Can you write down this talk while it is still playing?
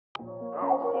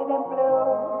and blue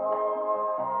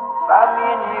for me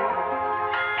and you.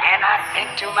 And I think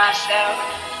to myself,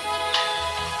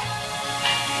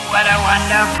 what a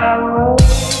wonderful world.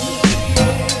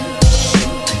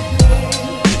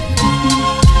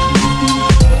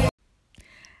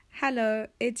 Hello,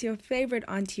 it's your favorite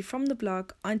auntie from the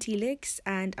block, Auntie Lex,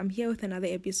 and I'm here with another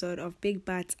episode of Big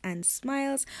Butts and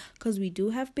Smiles, because we do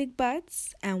have big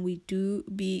butts and we do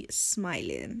be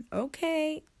smiling,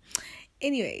 okay?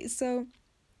 Anyway, so,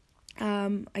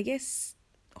 I guess,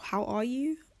 how are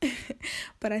you?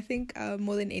 But I think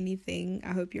more than anything,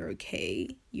 I hope you're okay.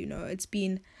 You know, it's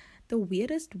been the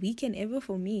weirdest weekend ever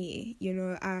for me. You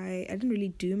know, I didn't really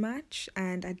do much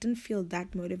and I didn't feel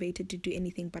that motivated to do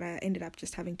anything, but I ended up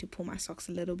just having to pull my socks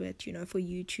a little bit, you know, for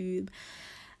YouTube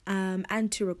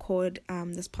and to record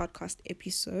this podcast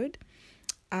episode.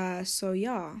 So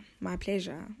yeah, my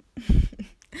pleasure.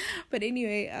 But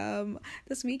anyway,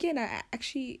 this weekend I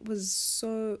actually was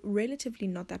so relatively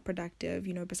not that productive,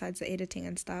 you know, besides the editing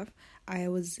and stuff. I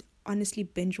was honestly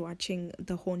binge watching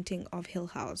The Haunting of Hill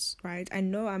House, right? I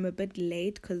know I'm a bit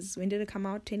late because when did it come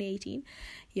out? 2018?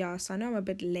 Yeah, so I know I'm a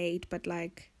bit late, but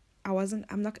like I'm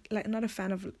not a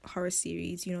fan of horror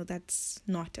series, you know, that's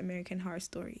not American Horror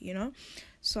Story, you know?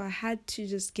 So I had to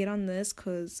just get on this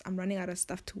because I'm running out of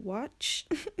stuff to watch.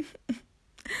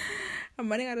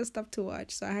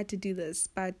 So I had to do this.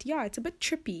 But yeah, it's a bit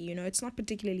trippy, you know. It's not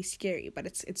particularly scary, but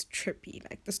it's trippy.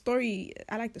 Like the story,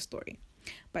 I like the story.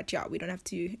 But yeah, we don't have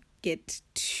to get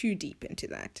too deep into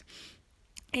that.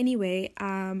 Anyway,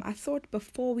 I thought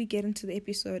before we get into the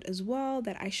episode as well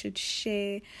that I should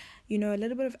share, you know, a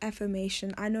little bit of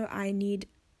affirmation. I know I need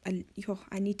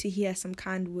to hear some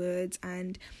kind words,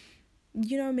 and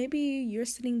you know, maybe you're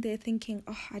sitting there thinking,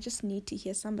 oh, I just need to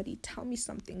hear somebody tell me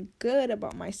something good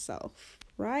about myself,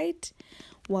 right?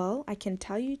 Well, I can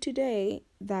tell you today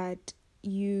that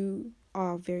you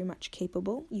are very much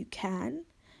capable. You can.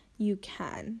 You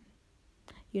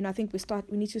know, I think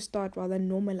we need to start rather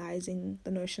normalizing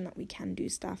the notion that we can do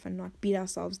stuff and not beat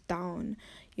ourselves down,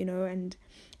 you know, and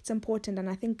it's important. And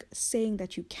I think saying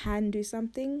that you can do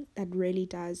something, that really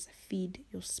does feed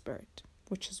your spirit,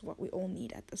 which is what we all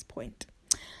need at this point.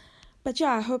 But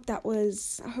yeah, I hope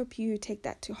you take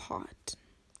that to heart,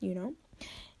 you know.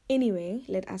 Anyway,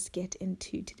 let us get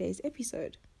into today's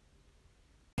episode.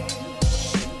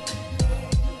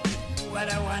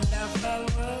 What a wonderful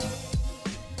world.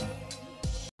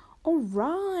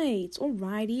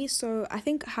 Alrighty. So I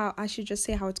think how I should just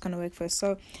say how it's gonna work first.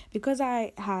 So because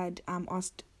I had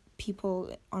asked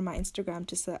people on my Instagram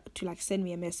to like send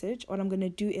me a message, what I'm gonna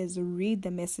do is read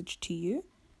the message to you,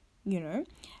 you know,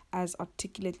 as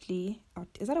articulately.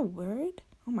 Is that a word?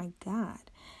 Oh my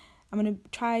god! I'm gonna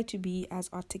try to be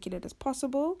as articulate as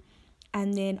possible,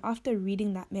 and then after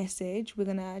reading that message, we're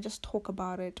gonna just talk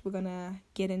about it. We're gonna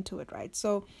get into it, right?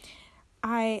 So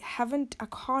I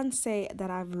can't say that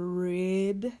I've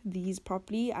read these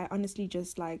properly. I honestly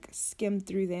just like skimmed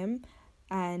through them,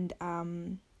 and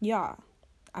yeah,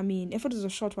 I mean, if it was a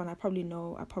short one, I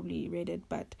probably read it,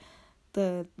 but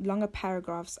the longer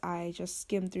paragraphs, I just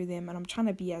skimmed through them, and I'm trying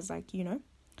to be as like, you know,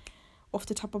 off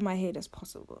the top of my head as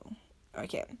possible.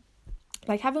 Okay.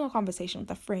 Like having a conversation with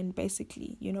a friend,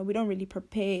 basically, you know, we don't really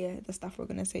prepare the stuff we're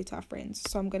going to say to our friends.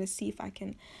 So I'm going to see if I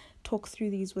can talk through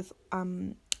these with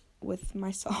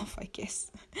myself, I guess.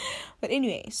 But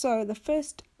anyway, so the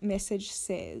first message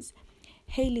says,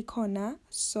 "Hey Likona,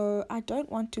 so I don't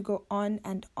want to go on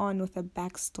and on with a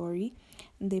backstory."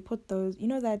 And they put those, you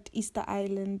know, that Easter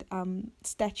Island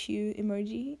statue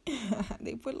emoji?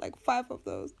 They put like 5 of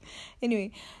those.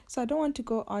 Anyway, so I don't want to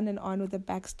go on and on with a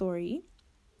backstory,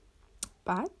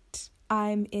 but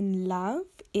I'm in love,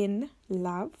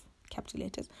 capital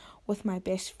letters, with my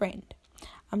best friend.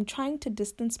 I'm trying to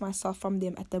distance myself from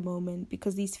them at the moment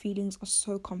because these feelings are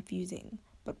so confusing.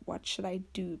 But what should I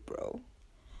do, bro?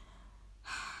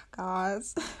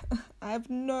 Guys, I have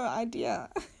no idea.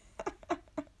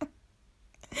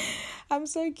 I'm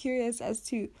so curious as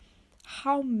to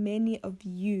how many of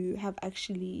you have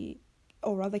actually,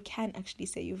 or rather can actually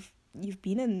say you've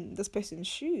been in this person's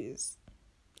shoes.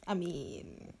 I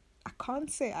mean, I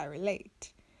can't say I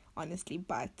relate, honestly,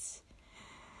 but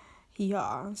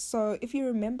yeah. So if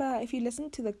you listen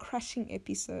to the crushing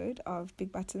episode of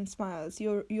Big Butts and Smiles,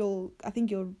 you'll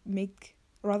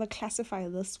classify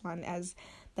this one as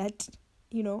that,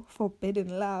 you know,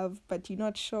 forbidden love, but you're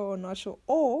not sure,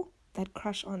 or that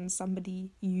crush on somebody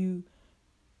you've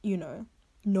known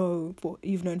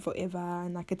forever,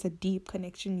 and like it's a deep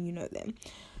connection, you know them.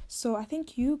 So I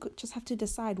think you just have to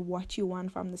decide what you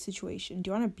want from the situation. Do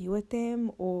you want to be with them,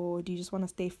 or do you just want to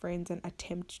stay friends and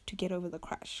attempt to get over the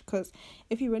crush? Because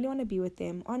if you really want to be with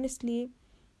them, honestly,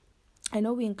 I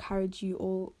know we encourage you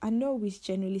all. I know we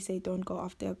generally say don't go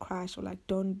after a crush, or like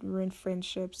don't ruin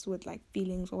friendships with like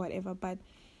feelings or whatever. But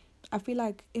I feel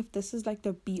like if this is like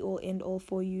the be all end all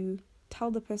for you,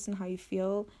 tell the person how you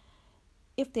feel.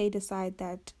 If they decide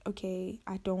that, okay,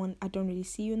 I don't really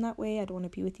see you in that way, I don't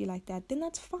want to be with you like that, then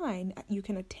that's fine. You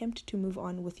can attempt to move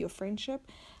on with your friendship.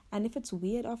 And if it's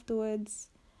weird afterwards,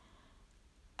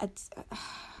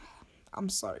 I'm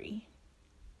sorry.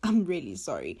 I'm really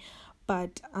sorry.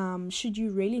 But should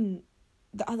you really,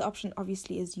 the other option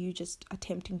obviously is you just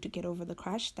attempting to get over the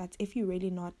crush. That's if you're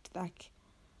really not like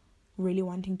really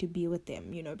wanting to be with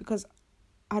them, because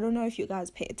I don't know if you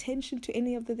guys pay attention to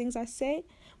any of the things I say,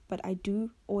 but I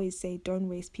do always say don't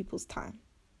waste people's time.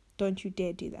 Don't you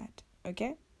dare do that,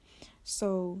 okay?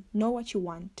 So know what you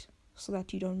want so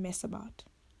that you don't mess about.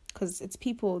 Because it's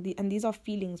people, and these are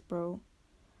feelings, bro.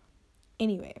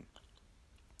 Anyway,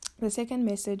 the second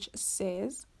message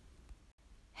says,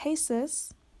 "Hey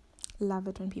sis," love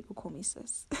it when people call me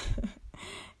sis.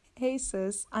 "Hey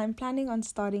sis, I'm planning on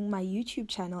starting my YouTube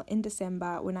channel in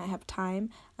December when I have time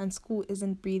and school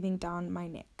isn't breathing down my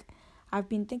neck. I've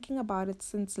been thinking about it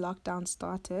since lockdown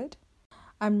started.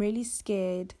 I'm really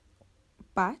scared,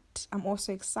 but I'm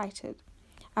also excited.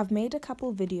 I've made a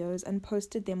couple videos and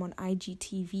posted them on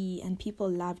IGTV and people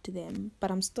loved them,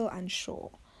 but I'm still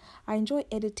unsure. I enjoy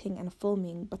editing and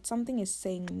filming, but something is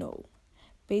saying no.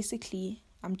 Basically,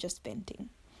 I'm just venting."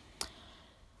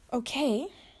 Okay,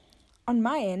 on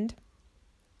my end,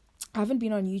 I haven't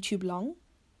been on YouTube long,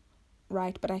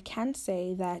 right? But I can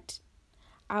say that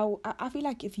I feel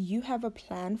like if you have a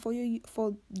plan for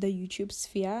the YouTube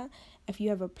sphere, if you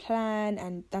have a plan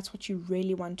and that's what you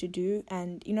really want to do,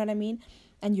 and you know what I mean,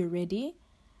 and you're ready,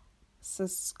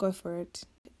 sis, go for it.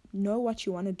 Know what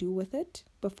you want to do with it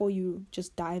before you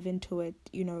just dive into it,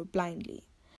 blindly.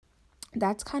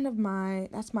 That's my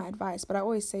advice. But I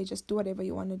always say just do whatever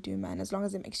you want to do, man, as long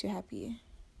as it makes you happy.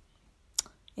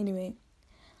 Anyway,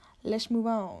 let's move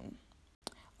on.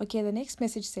 Okay, the next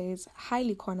message says, "Hi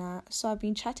Likona, so I've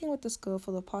been chatting with this girl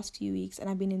for the past few weeks and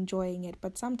I've been enjoying it,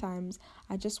 but sometimes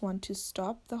I just want to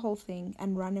stop the whole thing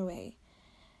and run away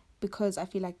because I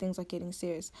feel like things are getting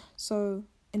serious." So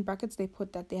in brackets they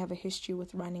put that they have a history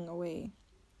with running away.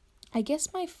 I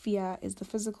guess my fear is the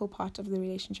physical part of the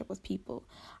relationship with people.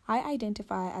 I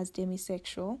identify as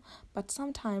demisexual, but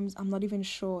sometimes I'm not even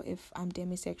sure if I'm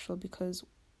demisexual, because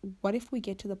what if we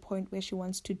get to the point where she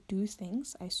wants to do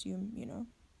things, I assume,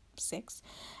 sex,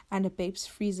 and a babes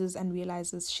freezes and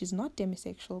realizes she's not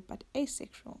demisexual but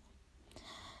asexual?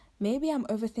 Maybe I'm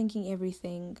overthinking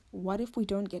everything. What if we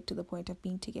don't get to the point of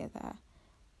being together?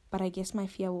 But I guess my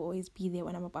fear will always be there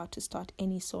when I'm about to start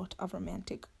any sort of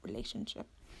romantic relationship.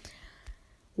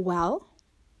 Well,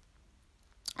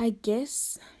 I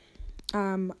guess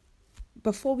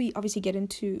before we obviously get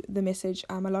into the message,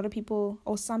 a lot of people,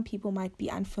 or some people, might be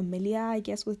unfamiliar, I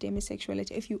guess, with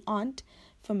demisexuality. If you aren't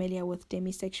familiar with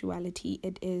demisexuality,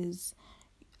 it is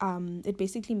it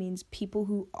basically means people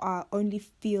who only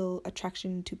feel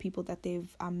attraction to people that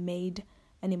they've made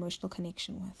an emotional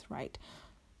connection with, right?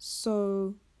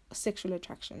 So sexual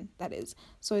attraction, that is.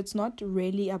 So it's not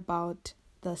really about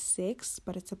the sex,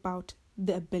 but it's about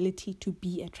the ability to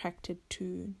be attracted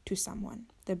to someone,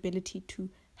 the ability to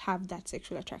have that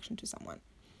sexual attraction to someone.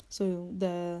 So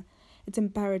it's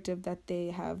imperative that they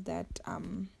have that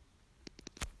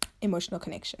emotional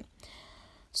connection.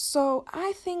 So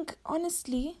I think,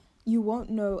 honestly, you won't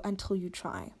know until you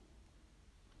try.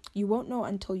 You won't know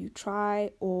until you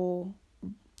try or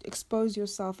expose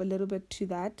yourself a little bit to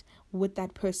that with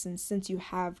that person, since you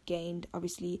have gained,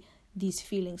 obviously, these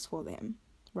feelings for them,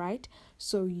 right?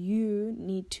 So you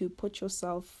need to put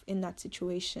yourself in that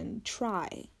situation.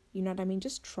 Try. You know what I mean?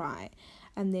 Just try.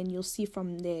 And then you'll see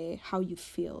from there how you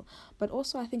feel. But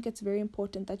also, I think it's very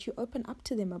important that you open up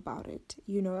to them about it.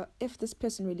 If this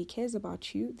person really cares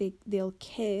about you, they'll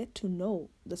care to know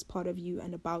this part of you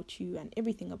and about you and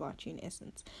everything about you, in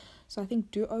essence. So I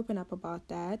think do open up about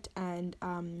that and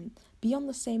be on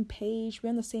the same page, be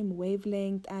on the same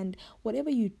wavelength, and whatever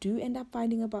you do end up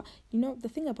finding about, the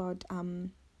thing about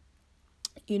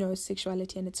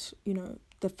sexuality, and it's,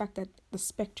 the fact that the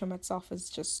spectrum itself is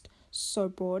just so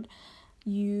broad.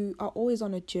 You are always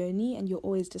on a journey and you're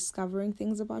always discovering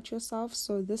things about yourself.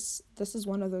 So this is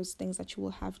one of those things that you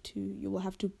will have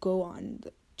to go on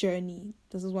the journey.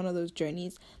 This is one of those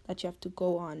journeys that you have to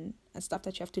go on, and stuff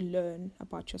that you have to learn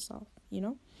about yourself,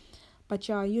 But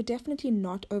yeah, you're definitely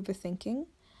not overthinking.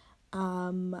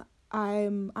 I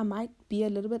might be a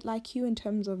little bit like you in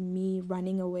terms of me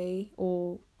running away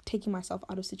or taking myself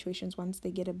out of situations once they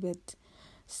get a bit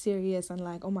serious and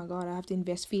like, oh my god, I have to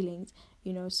invest feelings.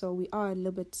 so we are a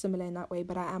little bit similar in that way,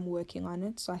 but I am working on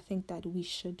it. So I think that we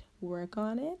should work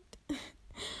on it.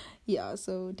 Yeah,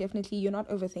 so definitely you're not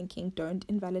overthinking. Don't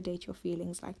invalidate your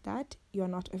feelings like that. You're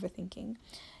not overthinking,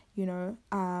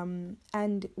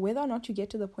 and whether or not you get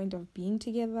to the point of being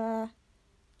together,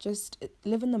 just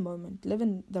live in the moment, live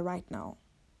in the right now,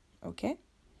 okay?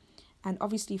 And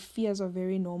obviously fears are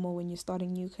very normal when you're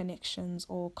starting new connections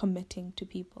or committing to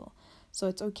people. So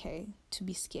it's okay to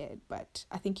be scared, but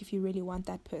I think if you really want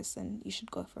that person, you should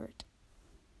go for it.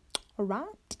 All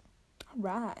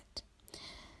right.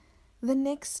 The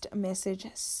next message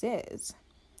says,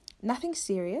 nothing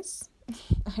serious.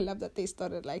 I love that they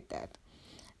started like that.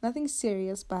 Nothing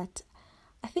serious, but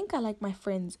I think I like my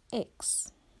friend's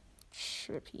ex.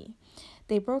 Trippy.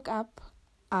 They broke up.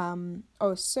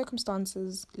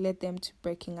 Circumstances led them to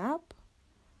breaking up.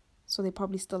 So they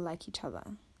probably still like each other.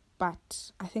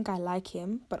 But I think I like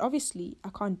him. But obviously, I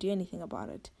can't do anything about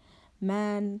it.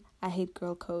 Man, I hate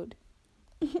girl code.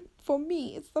 For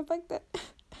me, it's the fact that...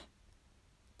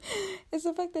 It's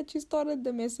the fact that you started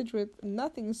the message with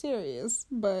nothing serious,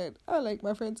 but I like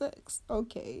my friend's ex.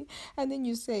 Okay. And then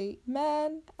you say,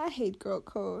 man, I hate girl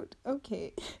code.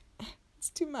 Okay.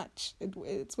 It's too much.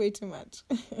 It's way too much.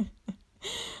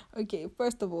 Okay,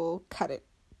 first of all, cut it.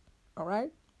 All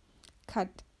right?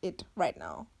 Cut it right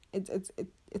now.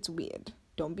 It's weird.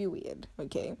 Don't be weird,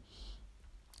 okay?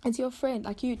 It's your friend.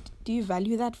 Like, do you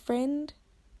value that friend?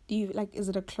 Is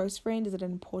it a close friend? Is it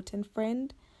an important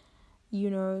friend?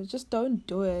 Just don't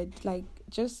do it. Like,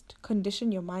 just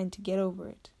condition your mind to get over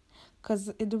it. Because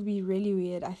it would be really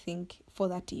weird, I think, for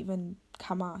that to even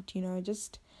come out,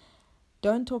 Just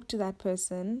don't talk to that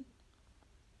person.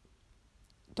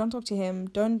 Don't talk to him.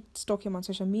 Don't stalk him on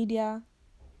social media.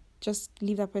 Just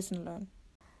leave that person alone.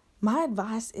 My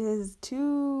advice is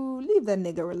to leave that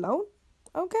nigger alone.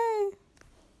 Okay?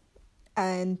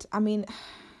 And, I mean,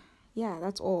 yeah,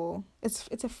 that's all. It's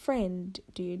a friend,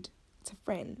 dude. It's a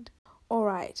friend.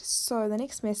 Alright, so the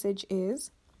next message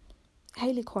is,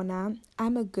 hey Likona,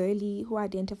 I'm a girly who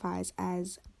identifies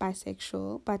as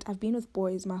bisexual, but I've been with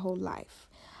boys my whole life.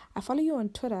 I follow you on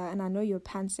Twitter and I know you're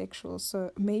pansexual,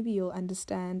 so maybe you'll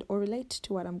understand or relate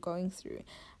to what I'm going through.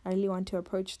 I really want to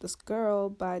approach this girl,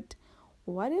 but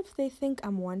what if they think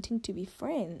I'm wanting to be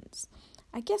friends?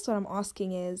 I guess what I'm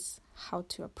asking is how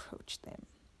to approach them.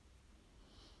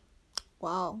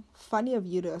 Wow, funny of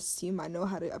you to assume I know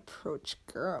how to approach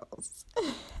girls.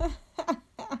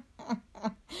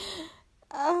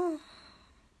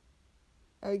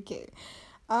 Okay.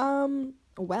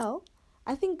 Well,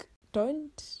 I think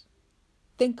don't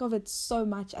think of it so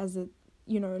much as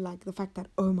like the fact that,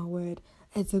 oh my word,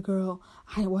 it's a girl.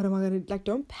 What am I going to,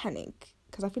 don't panic.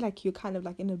 Because I feel like you're kind of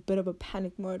like in a bit of a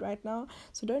panic mode right now.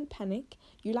 So don't panic.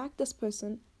 You like this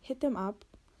person, hit them up.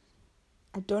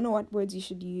 I don't know what words you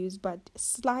should use, but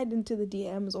slide into the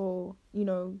DMs or,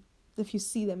 if you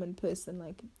see them in person,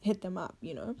 hit them up,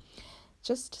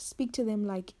 Just speak to them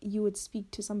like you would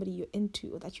speak to somebody you're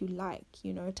into or that you like,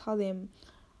 Tell them,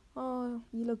 oh,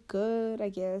 you look good, I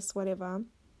guess, whatever.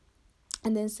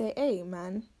 And then say, hey,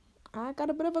 man, I got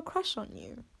a bit of a crush on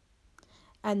you.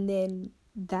 And then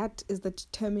that is the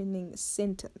determining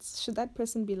sentence. Should that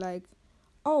person be like,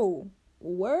 oh,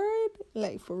 word?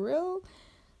 Like, for real?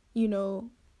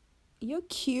 You're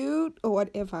cute or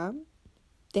whatever,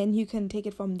 then you can take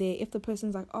it from there. If the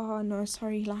person's like, oh, no,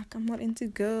 sorry, I'm not into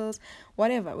girls,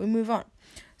 whatever, we move on.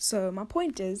 So my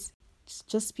point is,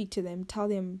 just speak to them, tell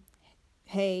them,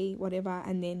 hey, whatever,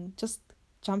 and then just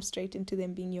jump straight into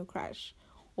them being your crush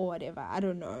or whatever. I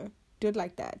don't know. Do it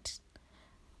like that.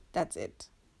 That's it.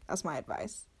 That's my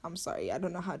advice. I'm sorry, I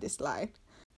don't know how this lied.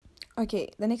 Okay,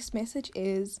 the next message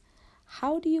is,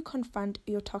 how do you confront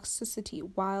your toxicity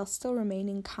while still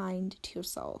remaining kind to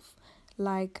yourself?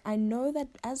 I know that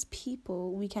as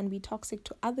people, we can be toxic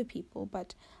to other people,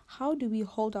 but how do we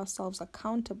hold ourselves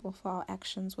accountable for our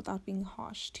actions without being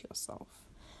harsh to yourself?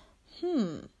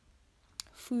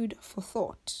 Food for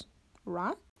thought,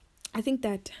 right? I think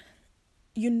that,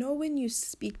 when you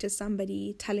speak to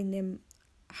somebody, telling them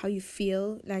how you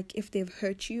feel, like if they've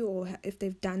hurt you or if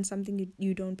they've done something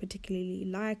you don't particularly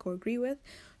like or agree with.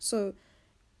 So,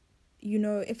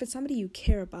 if it's somebody you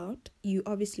care about, you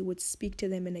obviously would speak to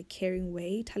them in a caring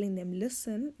way, telling them,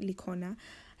 listen, Likona,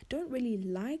 I don't really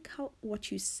like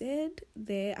what you said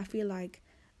there. I feel like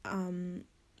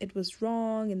it was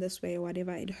wrong in this way or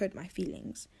whatever. It hurt my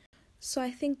feelings. So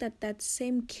I think that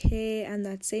same care and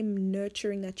that same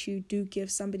nurturing that you do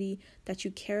give somebody that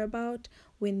you care about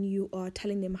when you are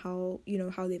telling them how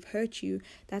they've hurt you,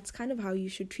 that's kind of how you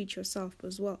should treat yourself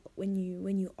as well when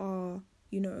you are,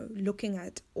 looking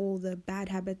at all the bad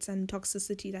habits and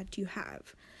toxicity that you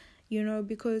have.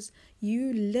 because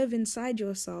you live inside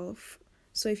yourself.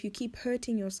 So if you keep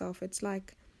hurting yourself, it's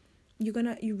like you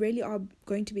really are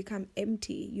going to become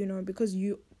empty, because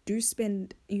you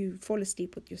fall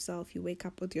asleep with yourself, you wake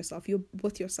up with yourself, you're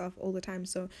with yourself all the time.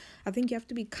 So I think you have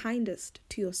to be kindest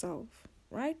to yourself,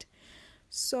 right?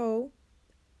 So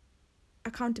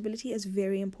accountability is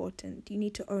very important. You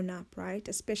need to own up, right?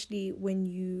 Especially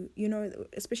when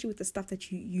especially with the stuff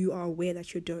that you are aware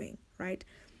that you're doing, right?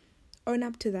 Own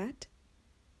up to that.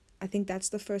 I think that's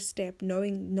the first step,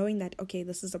 knowing that, okay,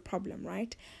 this is a problem,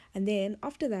 right? And then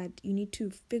after that, you need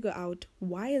to figure out,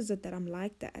 why is it that I'm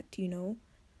like that,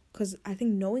 Because I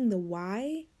think knowing the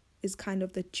why is kind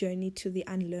of the journey to the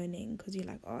unlearning, because you're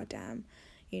like, oh, damn,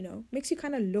 makes you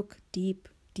kind of look deep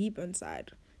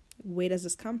inside. Where does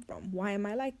this come from? Why am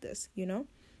I like this,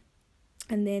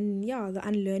 And then, the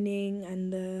unlearning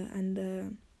and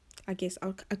the I guess,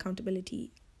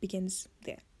 accountability begins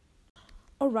there.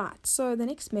 All right, so the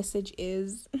next message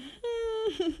is,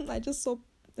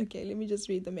 okay, let me just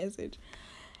read the message.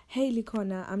 Hey,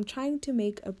 Likona, I'm trying to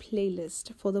make a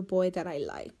playlist for the boy that I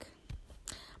like,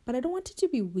 but I don't want it to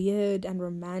be weird and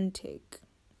romantic.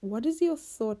 What is your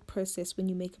thought process when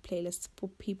you make a playlist for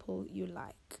people you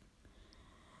like?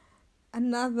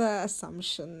 Another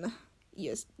assumption.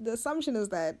 Yes, the assumption is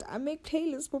that I make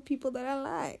playlists for people that I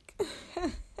like.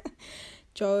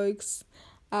 Jokes.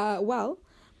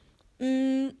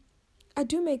 I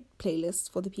do make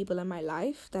playlists for the people in my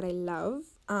life that I love.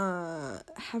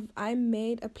 Have I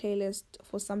made a playlist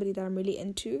for somebody that I'm really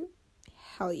into?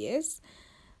 Hell yes.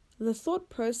 The thought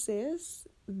process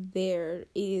there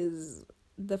is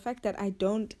the fact that I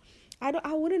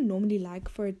wouldn't normally like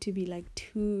for it to be like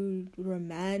too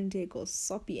romantic or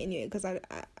soppy anyway, because I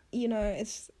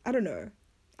don't know.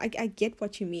 I get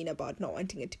what you mean about not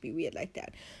wanting it to be weird like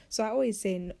that. So I always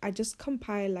say I just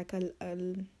compile like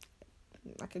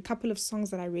a couple of songs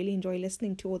that I really enjoy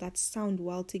listening to, or that sound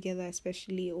well together,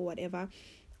 especially, or whatever,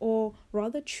 or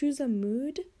rather choose a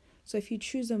mood. So if you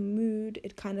choose a mood,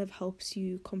 it kind of helps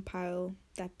you compile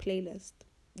that playlist,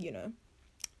 There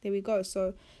we go.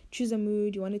 So choose a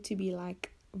mood. You want it to be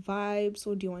like vibes,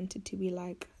 or do you want it to be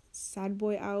like sad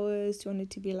boy hours? Do you want it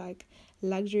to be like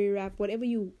luxury rap?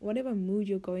 Whatever mood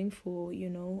you're going for,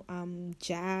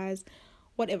 jazz,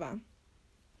 whatever.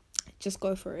 Just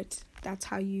go for it. That's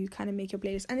how you kind of make your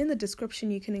playlist. And in the description,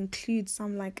 you can include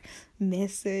some like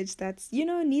message that's,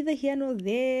 neither here nor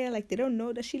there. Like, they don't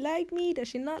know, does she like me? Does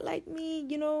she not like me?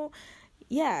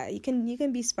 Yeah, you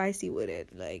can be spicy with it.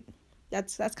 Like,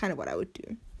 that's kind of what I would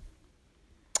do.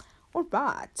 All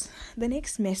right. The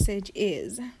next message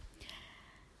is,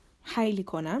 hi,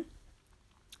 Likona.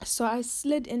 So I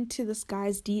slid into this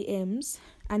guy's DMs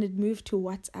and it moved to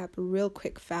WhatsApp real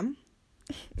quick, fam.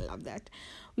 Love that.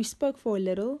 We spoke for a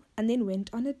little and then went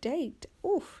on a date.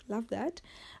 Oof, love that.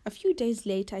 A few days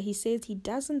later, he says he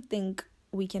doesn't think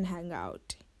we can hang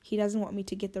out. He doesn't want me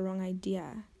to get the wrong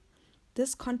idea.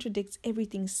 This contradicts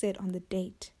everything said on the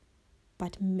date.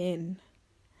 But men.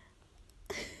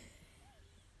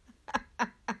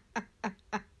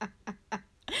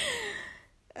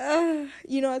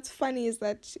 What's funny is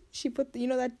that she put,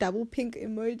 that double pink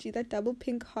emoji, that double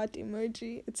pink heart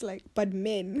emoji. It's like, but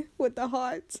men with the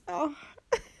hearts. Oh,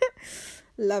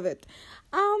 love it.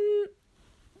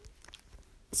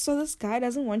 So this guy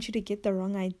doesn't want you to get the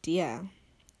wrong idea,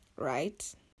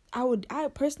 right? I would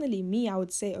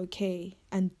say okay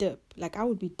and dip. Like, I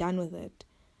would be done with it,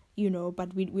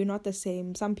 but we're not the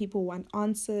same. Some people want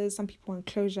answers, some people want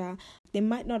closure. They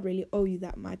might not really owe you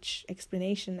that much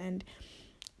explanation, and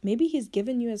maybe he's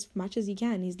given you as much as he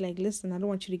can. He's like, listen, I don't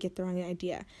want you to get the wrong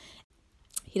idea.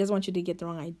 He doesn't want you to get the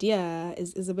wrong idea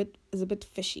is a bit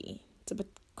fishy. It's a bit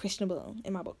questionable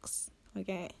in my books.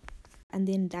 Okay. And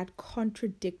then that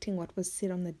contradicting what was said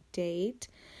on the date.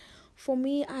 For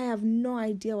me, I have no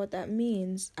idea what that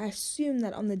means. I assume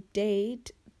that on the date,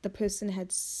 the person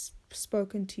had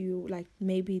spoken to you, like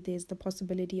maybe there's the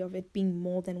possibility of it being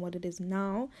more than what it is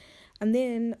now. And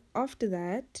then after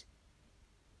that,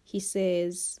 he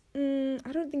says,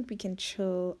 I don't think we can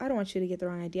chill. I don't want you to get the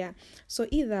wrong idea. So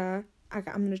either I'm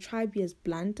going to try to be as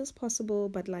blunt as possible,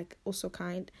 but like also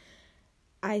kind.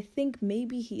 I think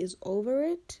maybe he is over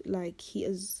it. Like, he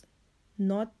is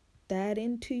not that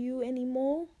into you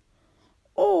anymore.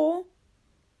 Or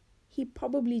he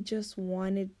probably just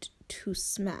wanted to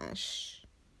smash.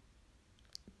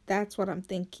 That's what I'm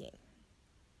thinking.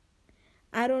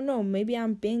 I don't know. Maybe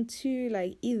I'm being too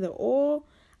like either or.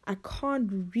 I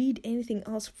can't read anything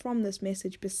else from this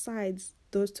message besides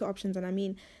those two options. And I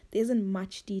mean, there isn't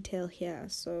much detail here.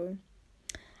 So,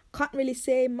 can't really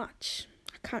say much.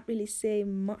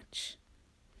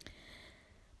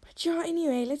 But Yeah,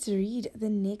 anyway, let's read the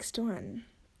next one.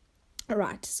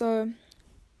 Alright, so,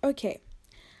 okay.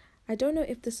 I don't know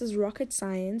if this is rocket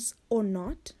science or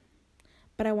not,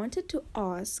 but I wanted to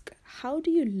ask, how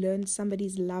do you learn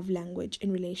somebody's love language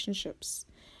in relationships?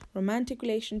 Romantic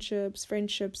relationships,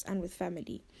 friendships, and with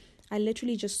family. I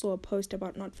literally just saw a post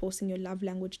about not forcing your love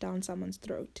language down someone's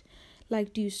throat.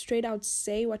 Like, do you straight out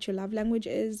say what your love language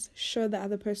is, show the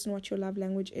other person what your love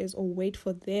language is, or wait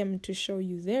for them to show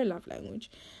you their love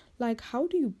language? Like, how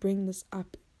do you bring this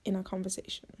up in a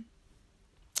conversation?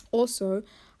 Also,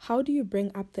 how do you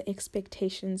bring up the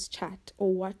expectations chat,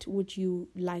 or what would you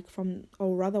like from,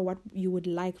 or rather what you would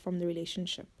like from the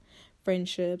relationship,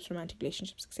 friendships, romantic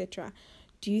relationships, etc.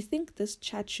 Do you think this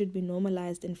chat should be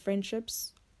normalized in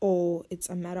friendships, or it's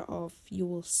a matter of you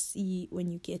will see when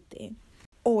you get there?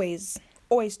 Always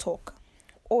talk,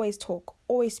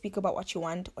 always speak about what you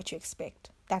want, what you expect.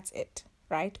 That's it,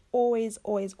 right? Always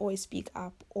speak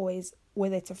up, always,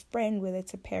 whether it's a friend, whether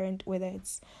it's a parent, whether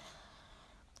it's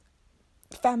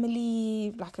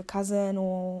family, like a cousin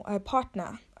or a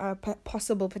partner, a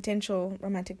possible potential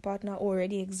romantic partner, or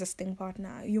already existing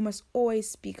partner. You must always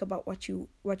speak about what you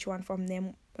want from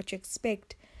them, what you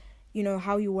expect,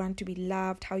 how you want to be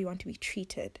loved, how you want to be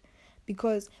treated.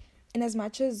 Because in as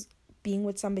much as being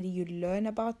with somebody, you learn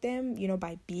about them,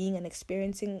 by being and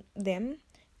experiencing them,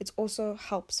 it also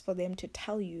helps for them to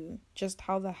tell you just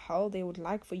how the hell they would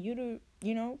like for you to,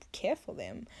 care for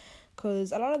them.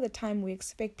 Because a lot of the time we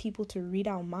expect people to read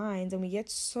our minds, and we get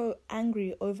so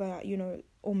angry over,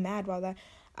 or mad rather,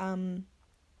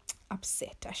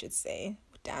 upset, I should say.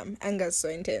 Damn, anger is so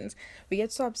intense. We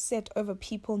get so upset over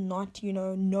people not,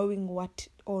 knowing what,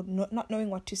 or not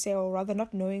knowing what to say, or rather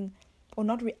not knowing or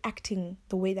not reacting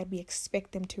the way that we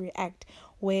expect them to react,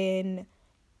 when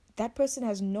that person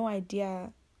has no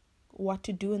idea what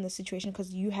to do in the situation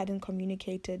because you hadn't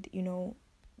communicated,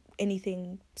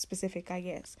 anything specific, I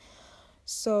guess.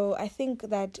 So I think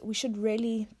that we should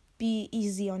really be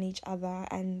easy on each other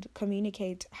and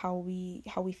communicate how we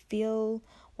feel,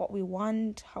 what we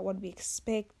want, what we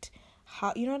expect,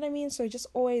 how, you know what I mean? So just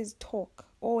always talk.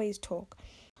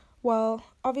 Well,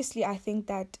 obviously, I think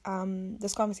that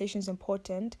this conversation is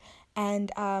important,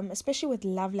 and especially with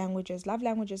love languages. Love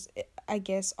languages, I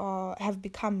guess, have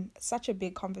become such a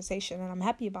big conversation, and I'm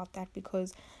happy about that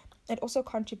because it also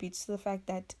contributes to the fact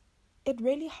that it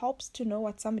really helps to know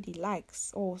what somebody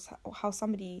likes or how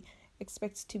somebody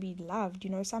expects to be loved.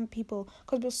 Some people,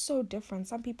 because we're so different,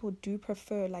 some people do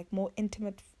prefer like more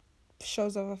intimate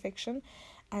shows of affection,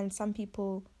 and some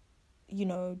people,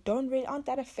 aren't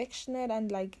that affectionate,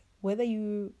 and like whether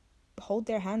you hold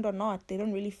their hand or not, they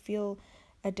don't really feel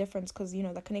a difference because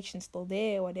the connection's still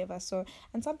there or whatever. So,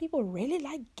 and some people really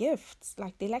like gifts,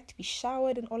 like they like to be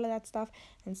showered and all of that stuff,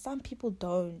 and some people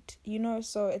don't,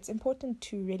 so it's important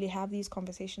to really have these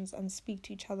conversations and speak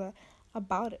to each other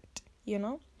about it.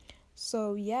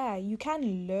 So yeah, you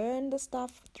can learn the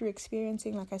stuff through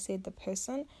experiencing, like I said, the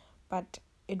person, but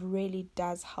it really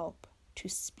does help to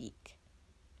speak.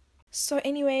 So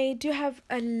anyway, do have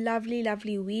a lovely,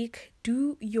 lovely week.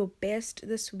 Do your best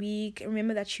this week.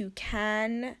 Remember that you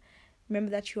can. Remember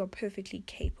that you are perfectly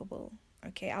capable.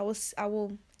 Okay, I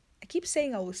keep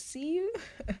saying I will see you.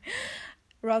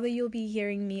 Rather, you'll be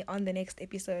hearing me on the next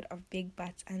episode of Big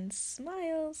Butts and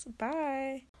Smiles.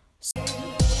 Bye.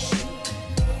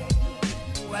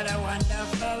 What a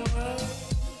wonderful world.